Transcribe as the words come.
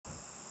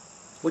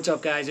What's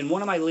up, guys? In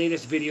one of my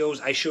latest videos,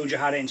 I showed you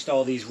how to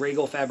install these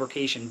Rago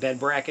Fabrication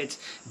bed brackets,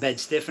 bed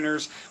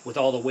stiffeners. With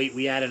all the weight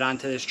we added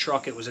onto this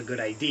truck, it was a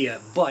good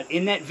idea. But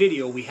in that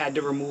video, we had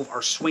to remove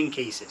our swing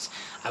cases.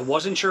 I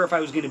wasn't sure if I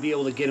was going to be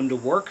able to get them to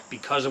work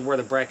because of where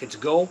the brackets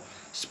go.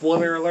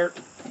 Spoiler alert,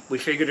 we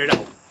figured it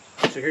out.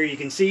 So here you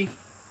can see,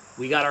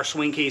 we got our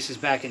swing cases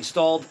back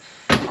installed.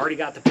 Already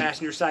got the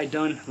passenger side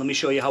done. Let me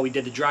show you how we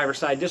did the driver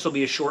side. This will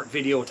be a short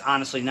video. It's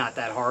honestly not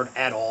that hard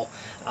at all.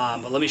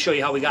 But let me show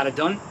you how we got it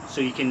done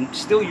so you can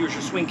still use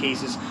your swing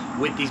cases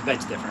with these bed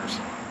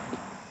stiffeners.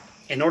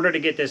 In order to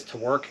get this to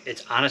work,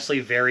 it's honestly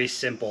very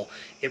simple.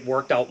 It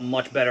worked out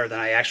much better than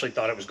I actually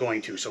thought it was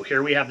going to. So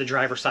here we have the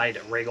driver side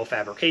Rago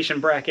Fabrication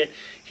bracket.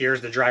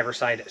 Here's the driver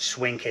side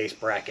swing case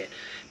bracket.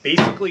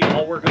 Basically,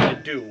 all we're going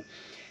to do,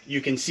 you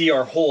can see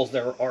our holes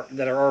that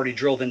are already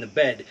drilled in the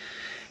bed.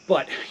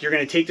 But you're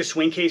going to take the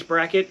swing case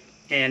bracket,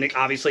 and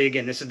obviously,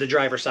 again, this is the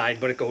driver side,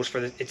 but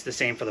it's the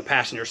same for the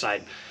passenger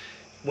side.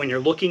 When you're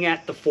looking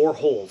at the 4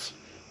 holes,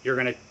 you're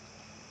going to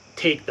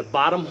take the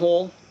bottom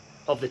hole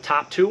of the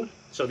top 2.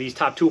 So these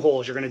top 2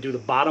 holes, you're going to do the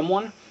bottom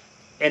one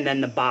and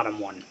then the bottom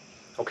one.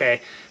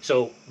 Okay,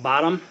 so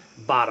bottom,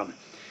 bottom.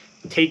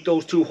 Take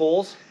those 2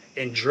 holes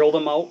and drill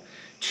them out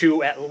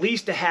to at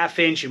least a 1/2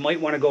 inch. You might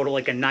want to go to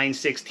like a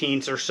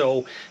 9/16 or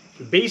so.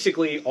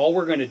 Basically, all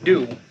we're going to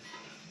do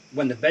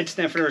when the bed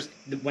stiffener is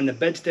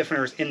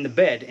in the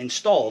bed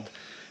installed,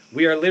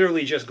 we are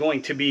literally just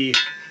going to be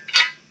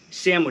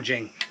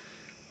sandwiching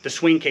the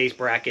swing case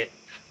bracket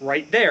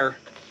right there,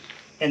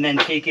 and then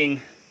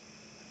taking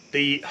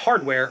the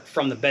hardware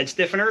from the bed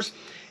stiffeners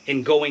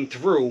and going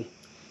through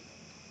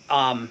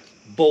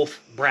both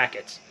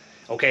brackets.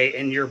 Okay,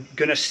 and you're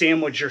gonna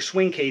sandwich your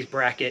swing case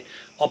bracket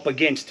up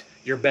against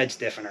your bed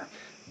stiffener.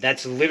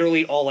 That's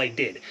literally all I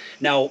did.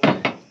 Now,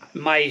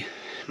 my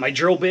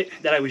drill bit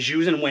that I was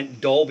using went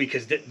dull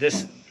because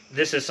this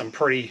is some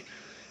pretty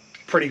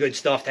good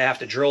stuff to have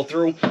to drill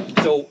through.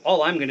 So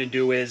all I'm going to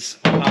do is,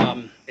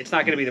 it's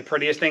not going to be the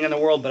prettiest thing in the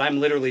world, but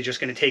I'm literally just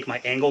going to take my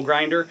angle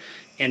grinder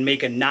and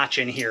make a notch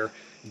in here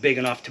big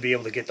enough to be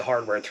able to get the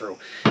hardware through.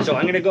 So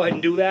I'm going to go ahead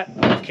and do that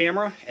off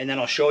camera, and then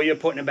I'll show you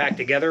putting it back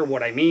together,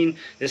 what I mean.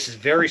 This is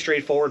very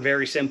straightforward,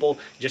 very simple.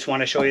 Just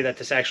want to show you that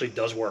this actually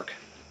does work.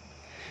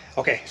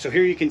 Okay, so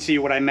here you can see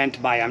what I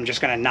meant by I'm just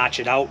going to notch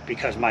it out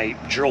because my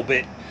drill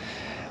bit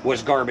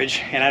was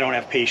garbage and I don't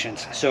have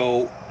patience.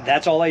 So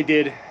that's all I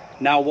did.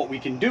 Now what we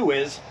can do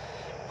is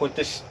put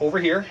this over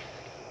here,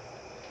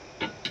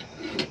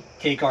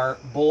 take our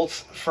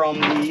bolts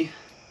from the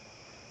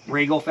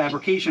Rago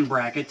Fabrication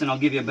brackets, and I'll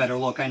give you a better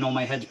look. I know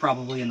my head's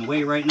probably in the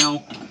way right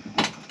now,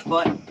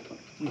 but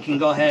we can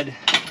go ahead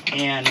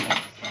and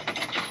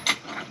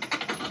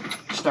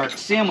start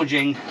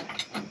sandwiching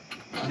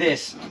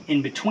this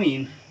in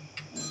between,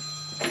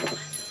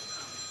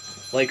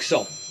 like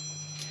so.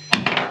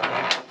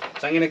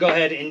 So I'm going to go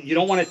ahead, and you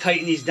don't want to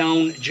tighten these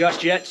down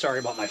just yet. Sorry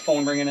about my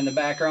phone ringing in the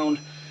background.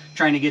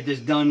 Trying to get this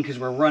done because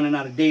we're running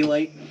out of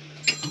daylight.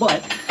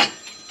 But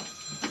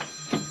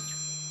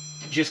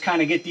just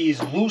kind of get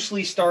these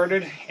loosely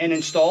started and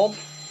installed,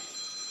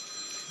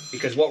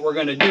 because what we're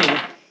going to do,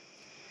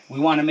 we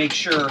want to make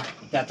sure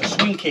that the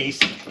swing case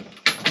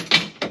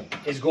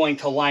is going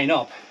to line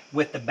up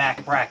with the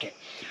back bracket.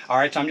 All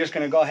right, so I'm just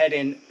going to go ahead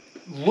and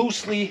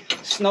loosely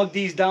snug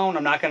these down.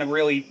 I'm not going to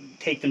really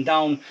take them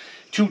down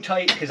too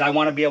tight because I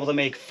want to be able to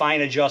make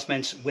fine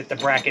adjustments with the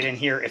bracket in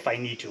here if I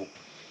need to.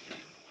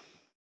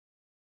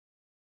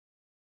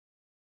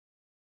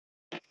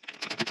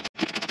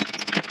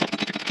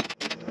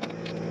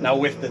 Now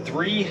with the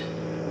 3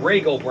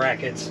 Rago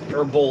brackets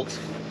or bolts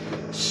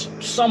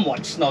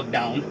somewhat snug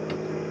down,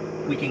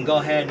 we can go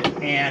ahead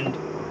and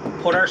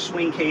put our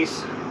swing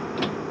case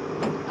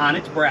on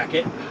its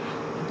bracket.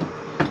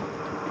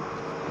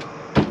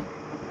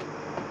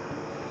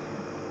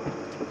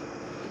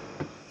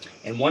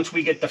 And once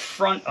we get the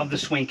front of the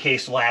swing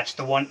case latch,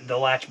 the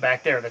latch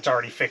back there that's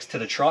already fixed to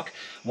the truck,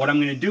 what I'm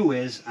going to do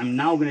is I'm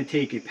now going to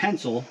take a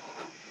pencil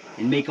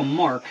and make a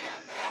mark.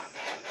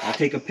 I'll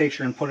take a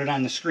picture and put it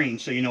on the screen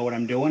so you know what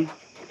I'm doing,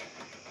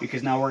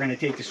 because now we're going to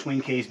take the swing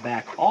case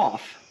back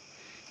off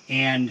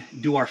and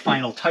do our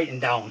final tighten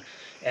down,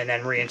 and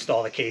then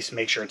reinstall the case and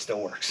make sure it still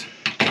works.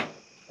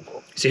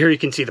 So here you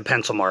can see the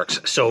pencil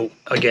marks. So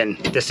again,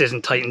 this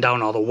isn't tightened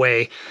down all the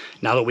way.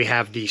 Now that we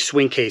have the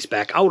swing case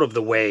back out of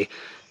the way,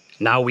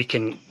 now we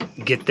can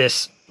get the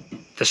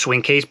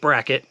swing case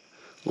bracket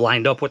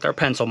lined up with our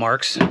pencil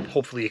marks.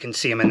 Hopefully you can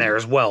see them in there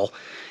as well.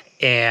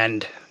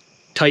 And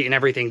tighten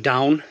everything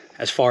down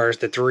as far as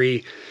the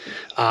 3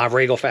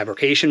 Rago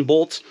Fabrication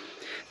bolts.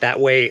 That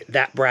way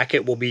that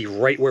bracket will be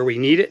right where we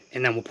need it,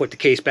 and then we'll put the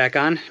case back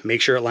on,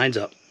 make sure it lines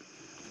up.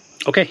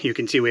 Okay, you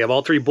can see we have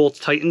all 3 bolts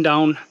tightened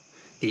down.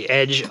 The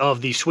edge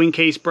of the swing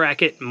case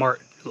bracket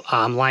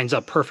lines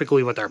up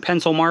perfectly with our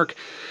pencil mark.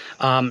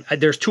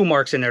 There's 2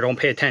 marks in there. Don't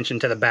pay attention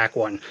to the back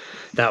one.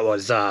 That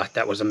was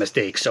a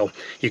mistake. So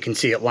you can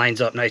see it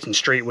lines up nice and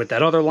straight with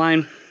that other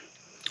line.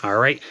 All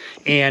right,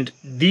 and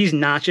these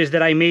notches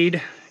that I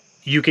made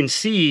you can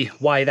see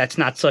why that's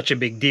not such a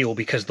big deal,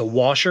 because the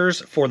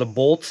washers for the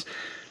bolts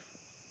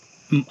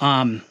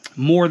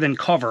more than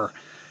cover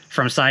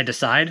from side to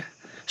side.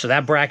 So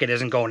that bracket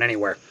isn't going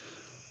anywhere.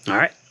 All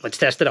right, let's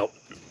test it out.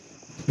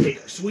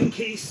 Take our swing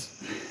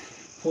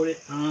case, put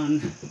it on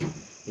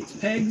its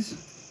pegs,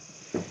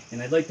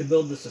 and I'd like to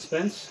build the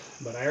suspense,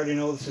 but I already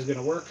know this is going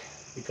to work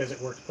because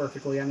it works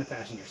perfectly on the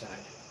passenger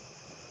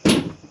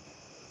side.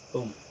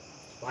 Boom,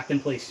 locked in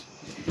place.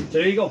 So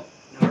there you go.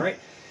 All right,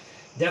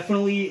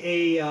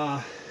 definitely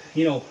a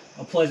you know,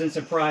 a pleasant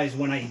surprise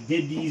when I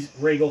did these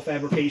Rago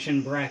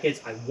Fabrication brackets.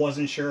 I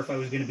wasn't sure if I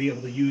was going to be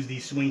able to use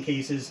these swing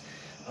cases,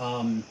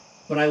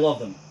 but I love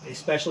them,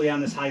 especially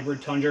on this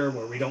hybrid Tundra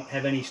where we don't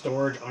have any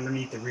storage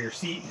underneath the rear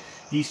seat.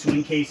 These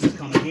swing cases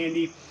come in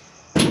handy.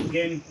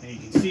 Again, and you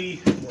can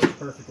see, it works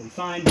perfectly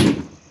fine.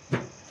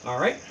 All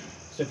right,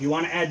 so if you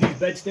want to add these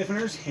bed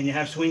stiffeners and you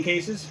have swing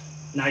cases,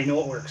 now you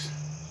know it works.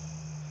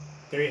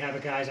 There you have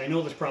it, guys. I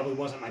know this probably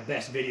wasn't my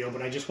best video,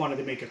 but I just wanted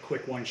to make a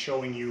quick one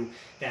showing you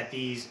that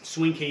these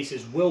swing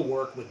cases will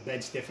work with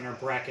bed stiffener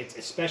brackets,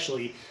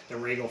 especially the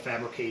Rago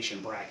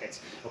Fabrication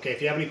brackets. Okay,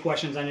 if you have any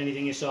questions on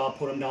anything you saw,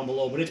 put them down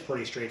below, but it's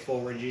pretty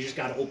straightforward. You just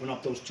got to open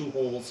up those two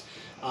holes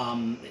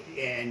and,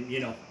 you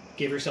know,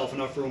 give yourself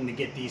enough room to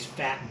get these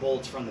fat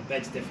bolts from the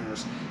bed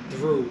stiffeners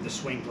through the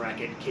swing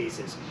bracket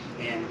cases.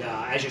 And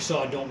as you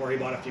saw, don't worry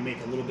about if you make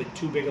a little bit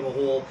too big of a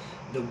hole.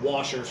 The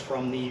washers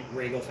from the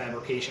Rago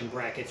Fabrication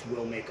brackets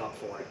will make up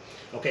for it.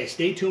 Okay,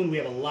 stay tuned. We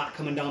have a lot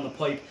coming down the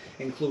pipe,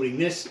 including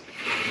this.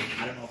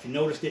 I don't know if you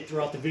noticed it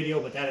throughout the video,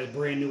 but that is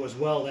brand new as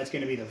well. That's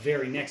going to be the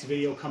very next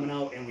video coming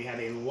out, and we have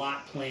a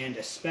lot planned,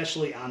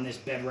 especially on this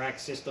bed rack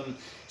system.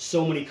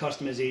 So many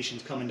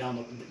customizations coming down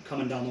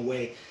the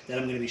way that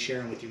I'm going to be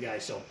sharing with you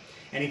guys. So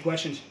any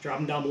questions, drop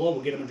them down below.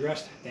 We'll get them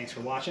addressed. Thanks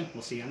for watching.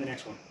 We'll see you on the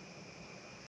next one.